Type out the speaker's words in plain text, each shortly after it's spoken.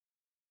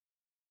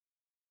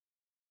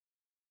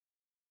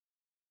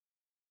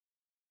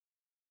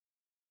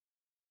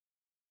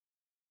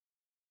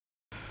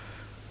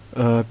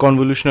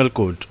Convolutional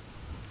code.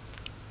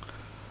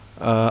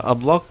 A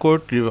block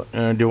code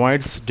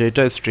divides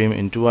data stream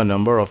into a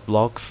number of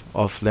blocks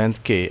of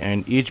length k,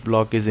 and each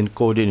block is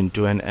encoded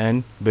into an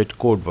n-bit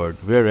code word,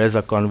 whereas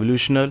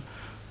convolutional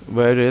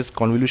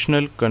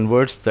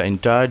converts the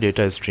entire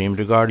data stream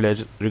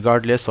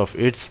regardless of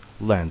its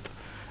length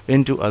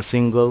into a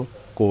single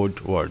code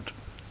word.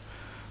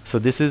 So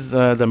this is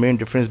the main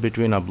difference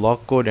between a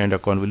block code and a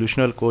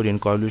convolutional code. In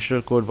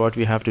convolutional code, what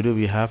we have to do,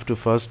 we have to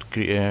first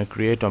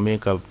create or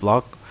make a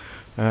block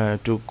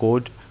to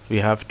code. We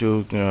have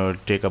to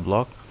take a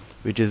block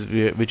which is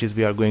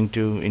we are going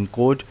to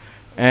encode,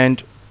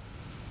 and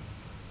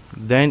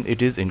then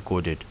it is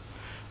encoded.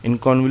 In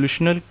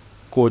convolutional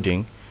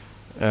coding,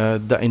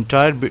 the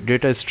entire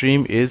data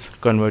stream is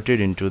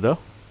converted into the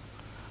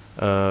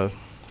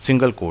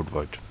single code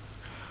word.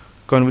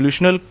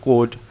 Convolutional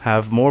code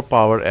have more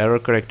power error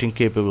correcting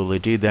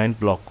capability than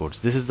block codes.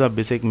 This is the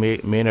basic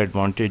main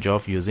advantage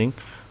of using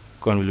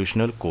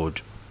convolutional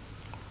code.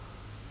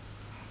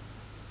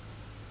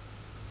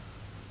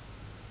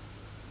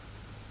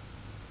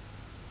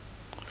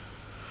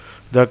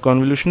 The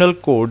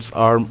convolutional codes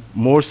are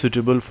more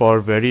suitable for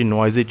very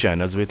noisy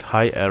channels with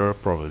high error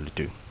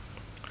probability.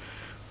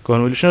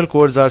 Convolutional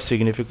codes are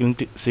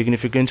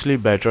significantly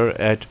better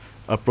at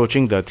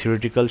approaching the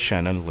theoretical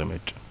Shannon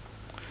limit.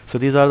 So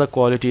these are the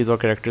qualities or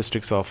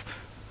characteristics of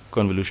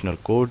convolutional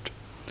code.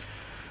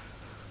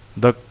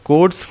 The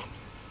codes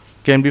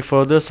can be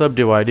further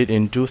subdivided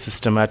into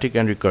systematic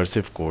and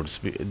recursive codes.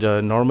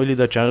 Normally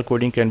the channel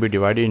coding can be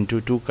divided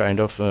into two kind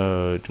of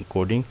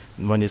coding.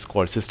 One is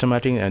called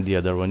systematic and the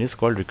other one is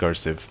called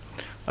recursive.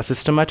 A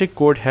systematic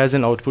code has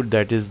an output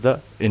that is the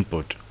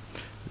input.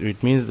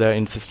 It means that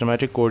in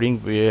systematic coding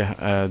the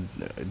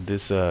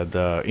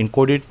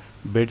encoded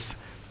bits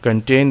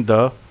contain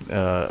the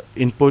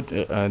input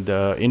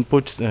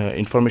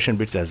information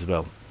bits as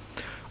well.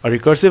 A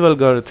recursive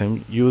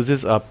algorithm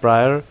uses a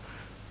prior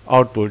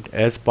output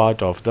as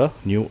part of the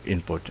new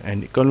input,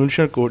 and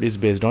convolutional code is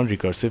based on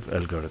recursive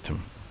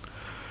algorithm.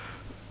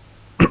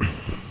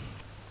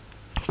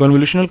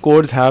 Convolutional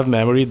codes have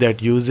memory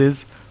that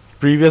uses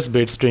previous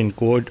bits to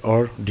encode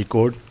or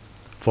decode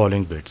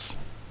following bits.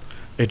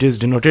 It is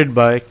denoted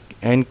by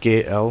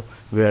NKL,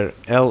 where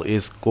L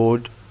is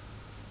code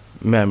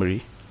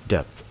memory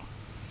depth.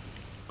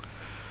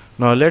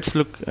 Now let's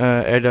look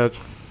at a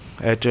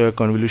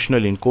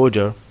convolutional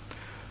encoder.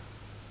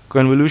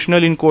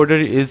 Convolutional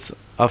encoder is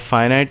a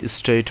finite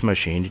state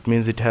machine. It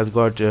means it has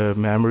got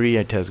memory,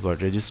 it has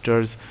got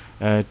registers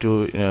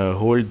to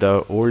hold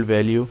the old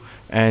value,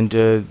 and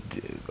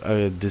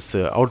this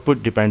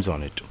output depends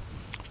on it.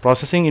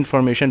 Processing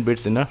information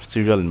bits in a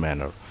serial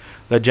manner.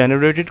 The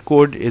generated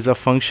code is a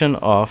function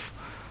of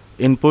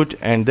input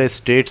and the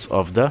states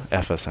of the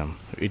FSM.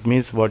 It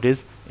means what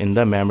is in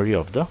the memory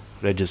of the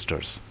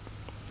registers,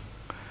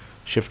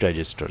 shift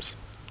registers.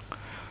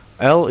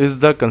 L is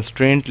the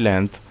constraint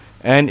length,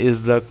 N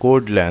is the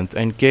code length,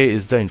 and K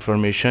is the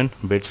information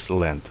bits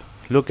length.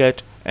 Look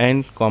at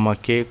N,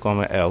 K,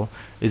 L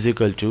is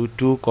equal to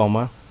 2,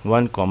 1, 2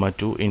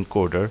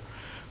 encoder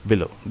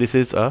below. This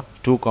is a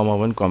 2,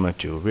 1,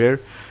 2, where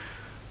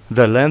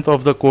the length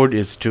of the code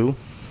is 2,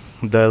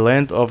 the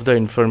length of the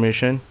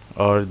information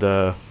or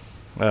the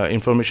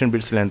information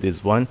bits length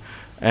is 1,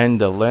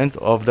 and the length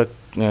of the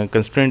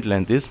constraint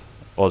length is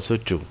also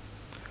 2.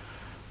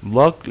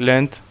 Block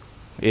length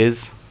is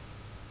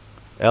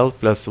L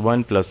plus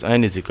 1 plus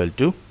N is equal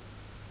to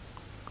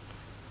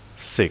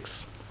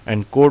 6,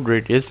 and code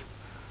rate is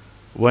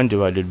 1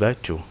 divided by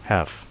 2,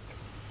 half.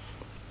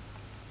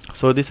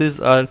 So this is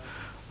a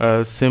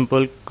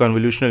simple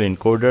convolutional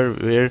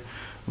encoder where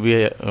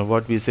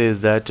what we say is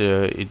that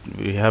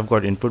we have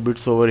got input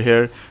bits over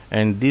here,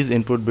 and these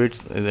input bits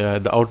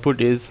the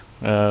output is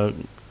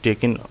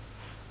taken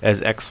as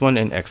x1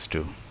 and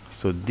x2.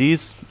 So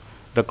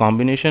the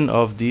combination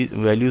of the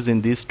values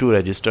in these two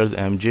registers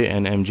mj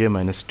and mj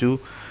minus 2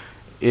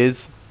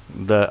 is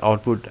the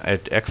output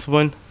at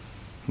x1.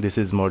 This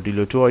is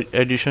modulo 2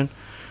 addition,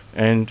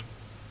 and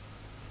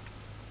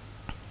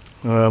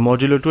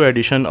modulo 2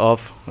 addition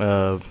of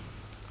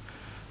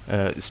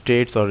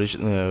states or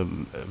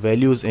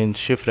values in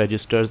shift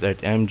registers at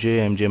mj,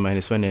 mj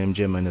minus 1 and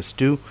mj minus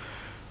 2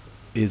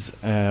 is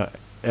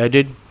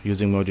added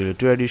using modulo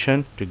 2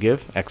 addition to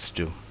give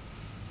x2.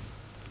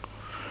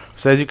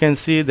 So as you can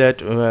see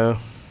that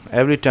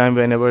every time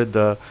whenever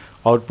the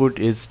output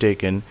is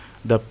taken,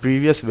 the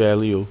previous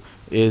value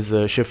is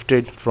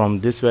shifted from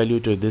this value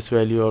to this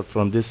value, or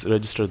from this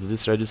register to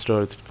this register,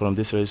 or from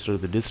this register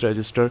to this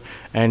register,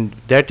 and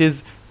that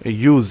is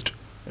used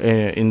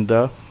in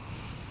the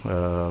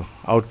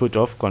output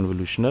of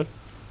convolutional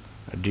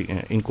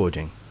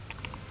encoding.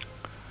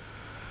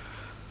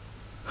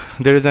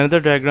 There is another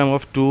diagram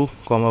of 2,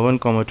 1,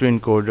 2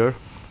 encoder.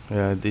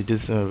 It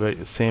is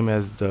very same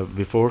as the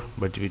before,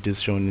 but it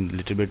is shown in a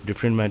little bit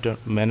different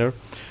manner.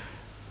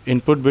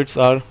 Input bits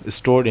are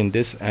stored in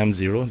this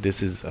M0.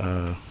 This is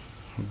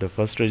the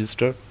first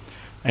register,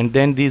 and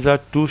then these are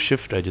two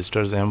shift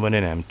registers M1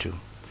 and M2.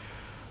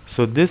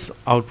 So this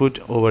output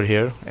over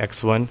here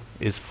x1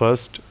 is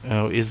first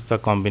is the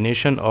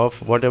combination of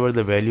whatever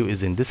the value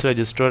is in this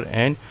register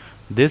and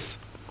this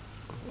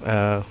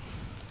uh,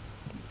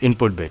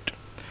 input bit.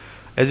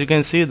 As you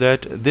can see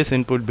that this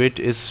input bit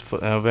is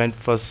when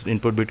first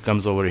input bit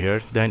comes over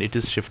here, then it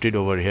is shifted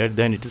over here,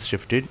 then it is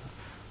shifted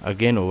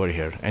again over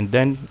here, and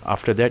then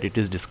after that it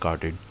is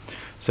discarded.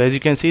 So as you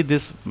can see,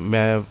 this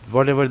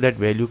whatever that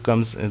value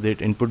comes,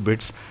 that input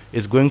bits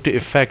is going to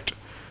affect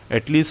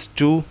at least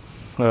two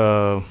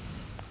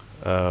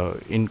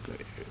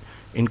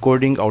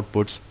encoding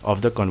outputs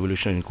of the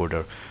convolutional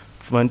encoder.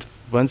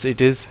 Once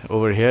it is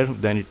over here,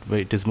 then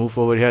it is moved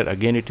over here,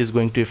 again it is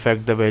going to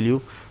affect the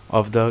value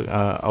of the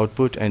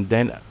output, and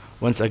then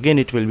once again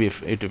it will be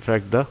it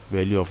affect the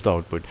value of the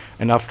output,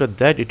 and after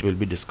that it will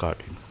be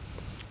discarded.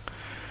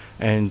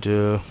 And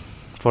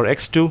for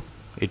x2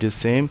 it is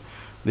same.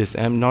 This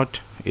m0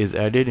 is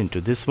added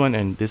into this one,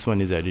 and this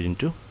one is added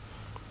into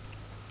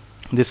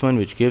this one,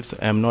 which gives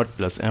m0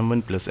 plus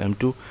m1 plus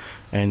m2,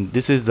 and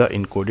this is the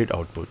encoded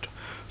output.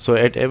 So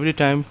at every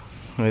time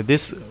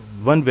this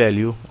one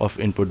value of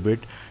input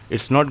bit,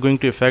 it's not going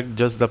to affect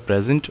just the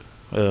present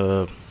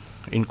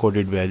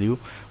encoded value,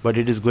 but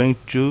it is going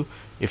to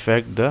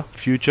affect the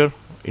future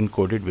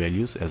encoded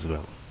values as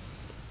well.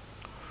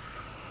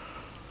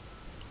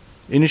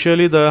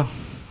 Initially the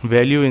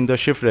value in the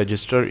shift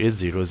register is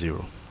 0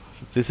 0.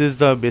 This is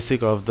the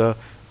basic of the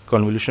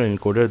convolutional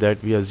encoder,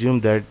 that we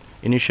assume that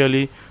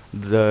initially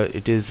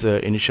it is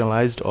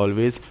initialized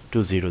always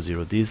to 0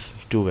 0, these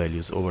two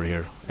values over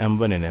here,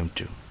 m1 and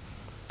m2.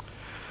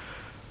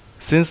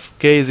 Since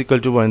k is equal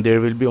to 1,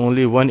 there will be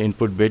only one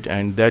input bit,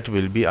 and that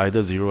will be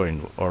either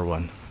 0 or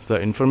 1.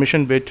 The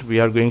information bit we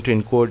are going to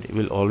encode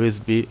will always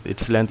be,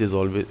 its length is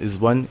always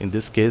 1 in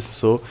this case.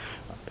 So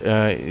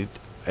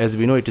as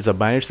we know, it is a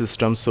binary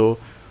system, so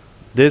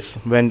this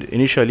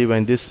initially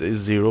when this is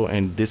 0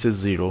 and this is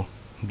 0,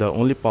 the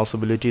only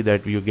possibility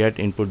that you get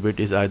input bit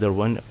is either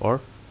 1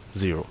 or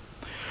 0.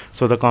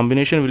 So the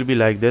combination will be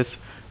like this.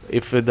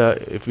 If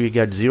we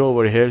get 0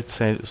 over here,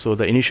 so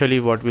the initially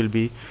what will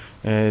be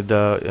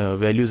the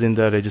values in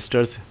the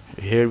registers,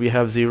 here we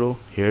have 0,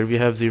 here we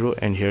have 0,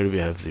 and here we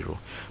have 0.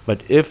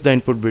 But if the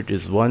input bit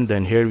is 1,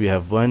 then here we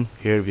have 1,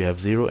 here we have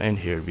 0, and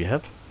here we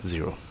have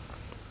 0.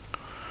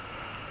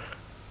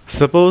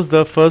 Suppose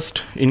the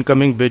first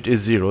incoming bit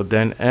is 0,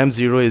 then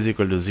m0 is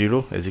equal to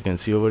 0, as you can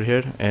see over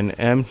here, and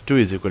m2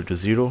 is equal to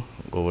 0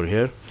 over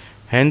here.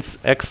 Hence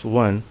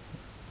x1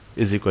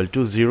 is equal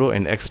to 0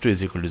 and x2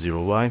 is equal to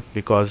 0. Why?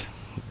 Because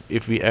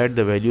if we add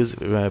the values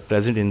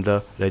present in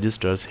the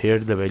registers, here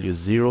the value is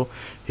 0,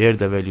 here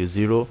the value is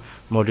 0,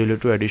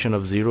 modulo 2 addition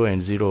of 0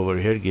 and 0 over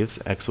here gives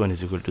x1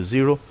 is equal to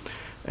 0,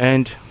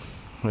 and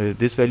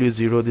this value is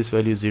 0, this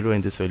value is 0,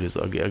 and this value is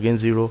again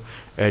 0.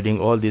 Adding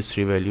all these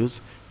three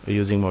values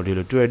using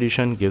modulo 2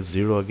 addition gives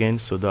 0 again.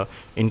 So the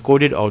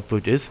encoded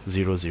output is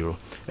 0 0.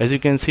 As you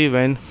can see,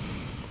 when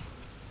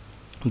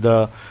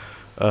the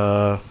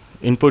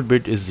input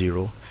bit is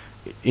 0,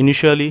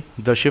 initially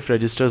the shift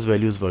registers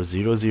values were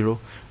 0 0.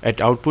 At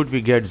output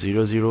we get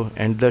 0 0,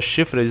 and the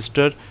shift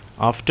register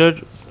after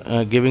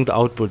giving the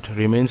output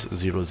remains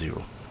 0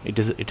 0.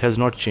 It has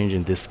not changed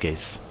in this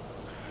case.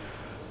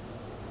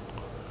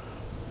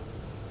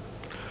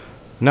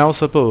 Now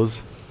suppose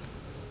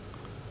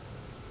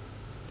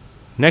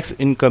next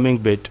incoming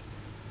bit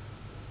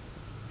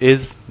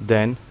is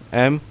then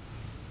m0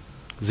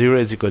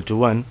 is equal to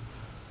 1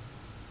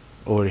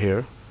 over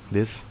here.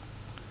 This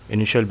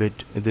initial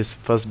bit, this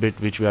first bit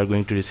which we are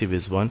going to receive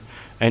is 1,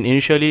 and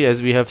initially,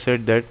 as we have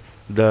said, that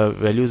the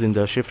values in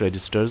the shift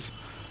registers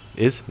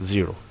is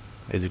 0,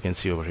 as you can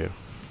see over here.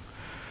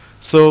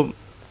 So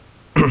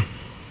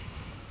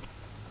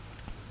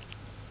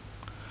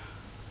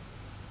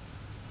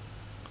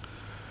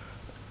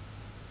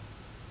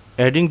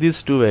adding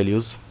these two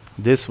values,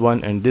 this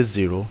 1 and this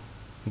 0,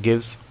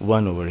 gives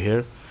 1 over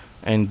here,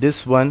 and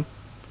this 1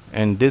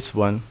 and this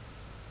 1,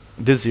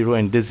 this 0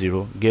 and this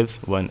 0 gives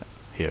 1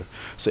 here.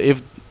 So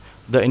if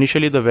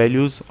initially the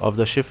values of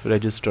the shift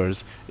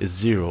registers is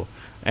 0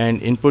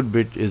 and input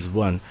bit is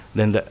 1,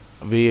 then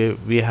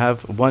we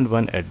have 1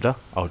 1 at the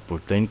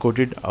output. The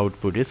encoded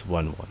output is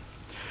 1 1.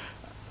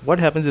 What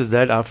happens is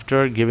that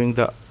after giving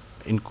the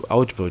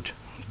output,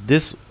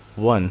 this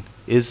 1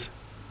 is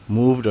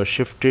moved or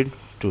shifted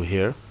to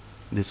here,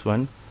 this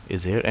 1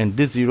 is here, and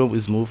this 0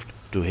 is moved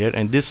to here,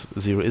 and this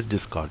 0 is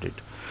discarded.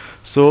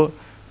 So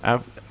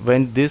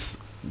when this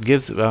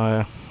gives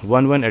 1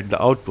 1 at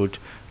the output,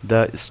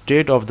 the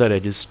state of the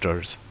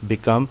registers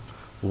become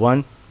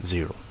 1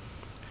 0.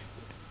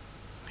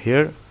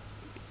 Here,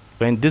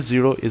 when this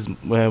 0 is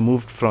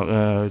moved from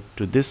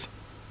to this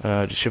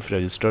shift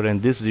register,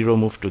 and this 0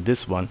 moved to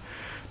this one,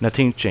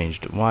 nothing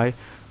changed. Why?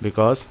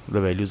 Because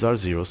the values are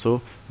 0.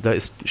 So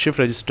the shift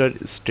register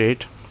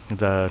state,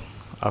 the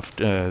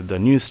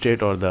new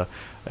state or the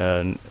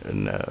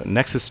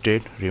next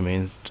state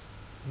remains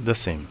the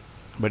same,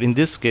 but in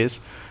this case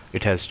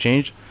it has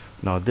changed.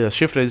 Now the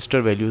shift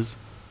register values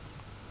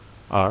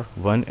are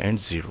 1 and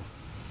 0.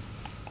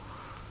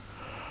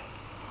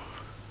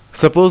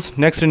 Suppose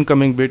next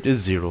incoming bit is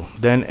 0,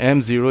 then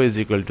m0 is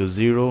equal to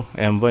 0,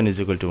 m1 is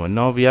equal to 1.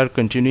 Now we are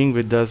continuing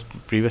with the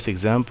previous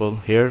example.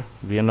 Here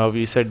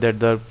we said that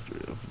the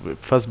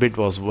first bit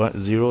was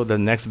 0, the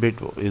next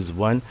bit is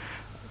 1.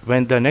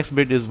 When the next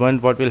bit is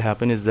 1, what will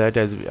happen is that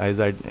as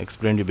I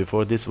explained you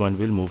before, this one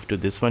will move to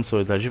this one,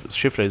 so the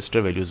shift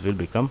register values will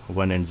become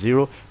 1 and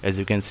 0. As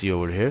you can see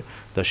over here,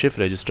 the shift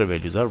register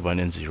values are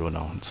 1 and 0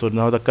 now. So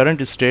now the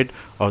current state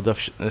of the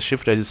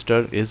shift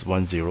register is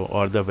 1 0,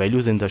 or the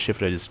values in the shift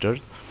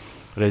registers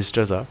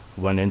are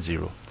 1 and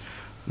 0.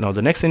 Now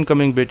the next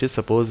incoming bit is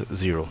suppose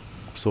 0.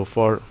 So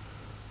for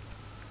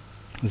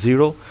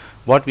 0,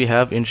 what we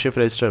have in shift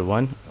register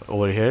 1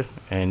 over here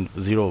and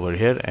 0 over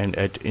here, and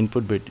at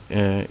input bit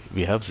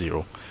we have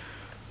 0.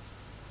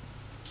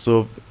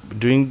 So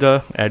doing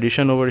the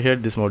addition over here,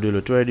 this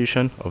modulo 2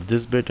 addition of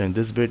this bit and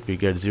this bit, we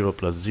get 0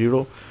 plus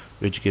 0,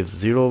 which gives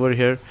 0 over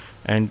here.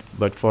 And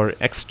but for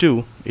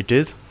x2 it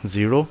is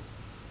 0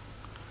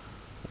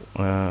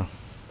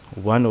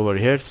 1 over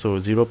here, so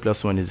 0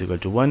 plus 1 is equal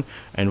to 1,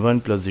 and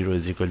 1 plus 0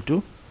 is equal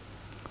to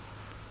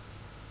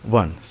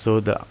 1, so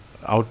the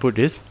output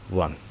is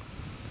 1.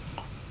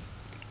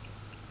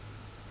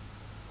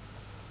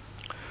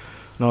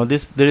 Now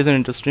there is an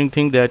interesting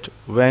thing, that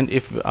when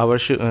if our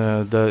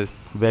the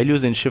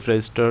values in shift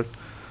register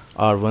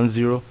are 1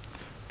 0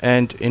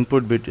 and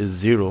input bit is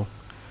 0,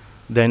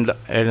 then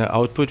the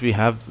output we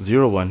have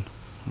 0 1,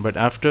 but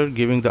after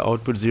giving the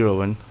output 0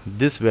 1,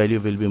 this value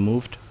will be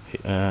moved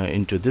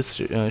into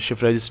this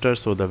shift register,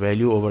 so the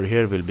value over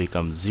here will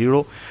become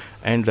 0,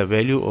 and the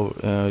value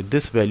of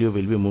this value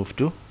will be moved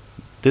to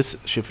this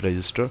shift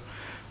register,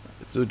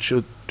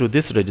 to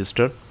this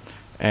register,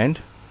 and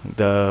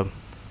the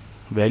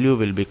value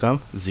will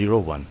become 0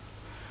 1.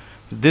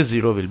 This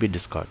 0 will be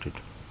discarded.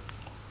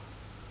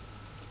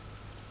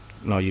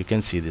 Now you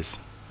can see this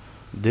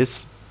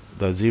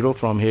the 0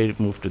 from here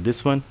moved to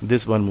this one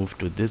moved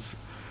to this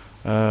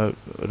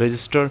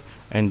register,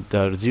 and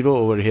the 0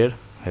 over here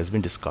has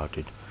been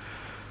discarded.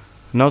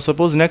 Now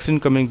suppose next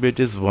incoming bit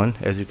is 1.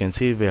 As you can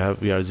see, we are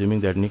assuming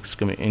that next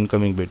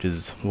incoming bit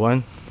is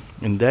 1.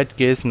 In that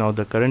case, now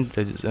the current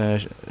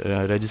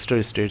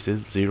register states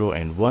is 0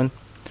 and 1.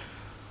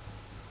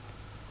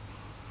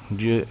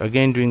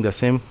 Again doing the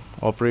same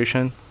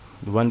operation,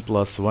 1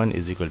 plus 1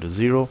 is equal to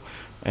 0,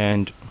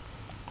 and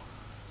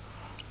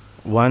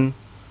 1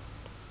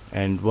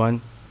 and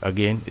 1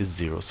 again is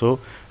 0. So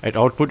at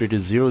output it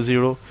is 0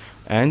 0,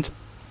 and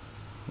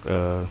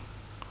at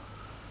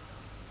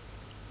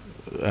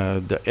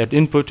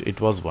input it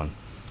was 1.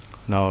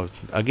 Now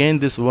again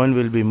this 1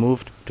 will be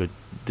moved to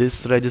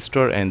this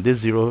register, and this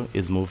 0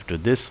 is moved to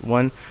this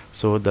 1,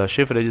 so the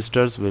shift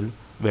registers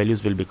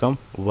values will become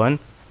 1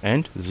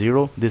 and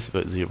 0. This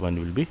 1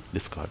 will be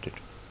discarded.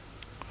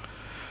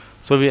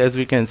 So as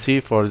we can see,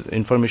 for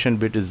information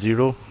bit is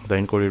 0, the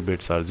encoded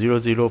bits are 0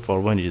 0,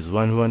 for 1 it is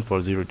 1 1,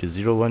 for 0 it is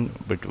 0 1,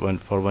 but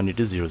for 1 it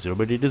is 0 0.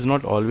 But it is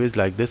not always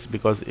like this,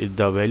 because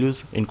the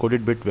values,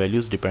 encoded bit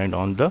values, depend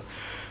on the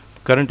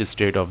current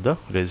state of the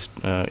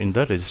in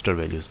the register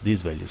values.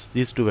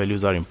 These two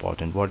values are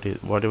important.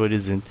 Whatever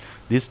is in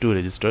these two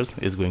registers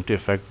is going to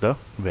affect the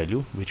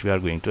value which we are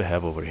going to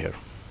have over here.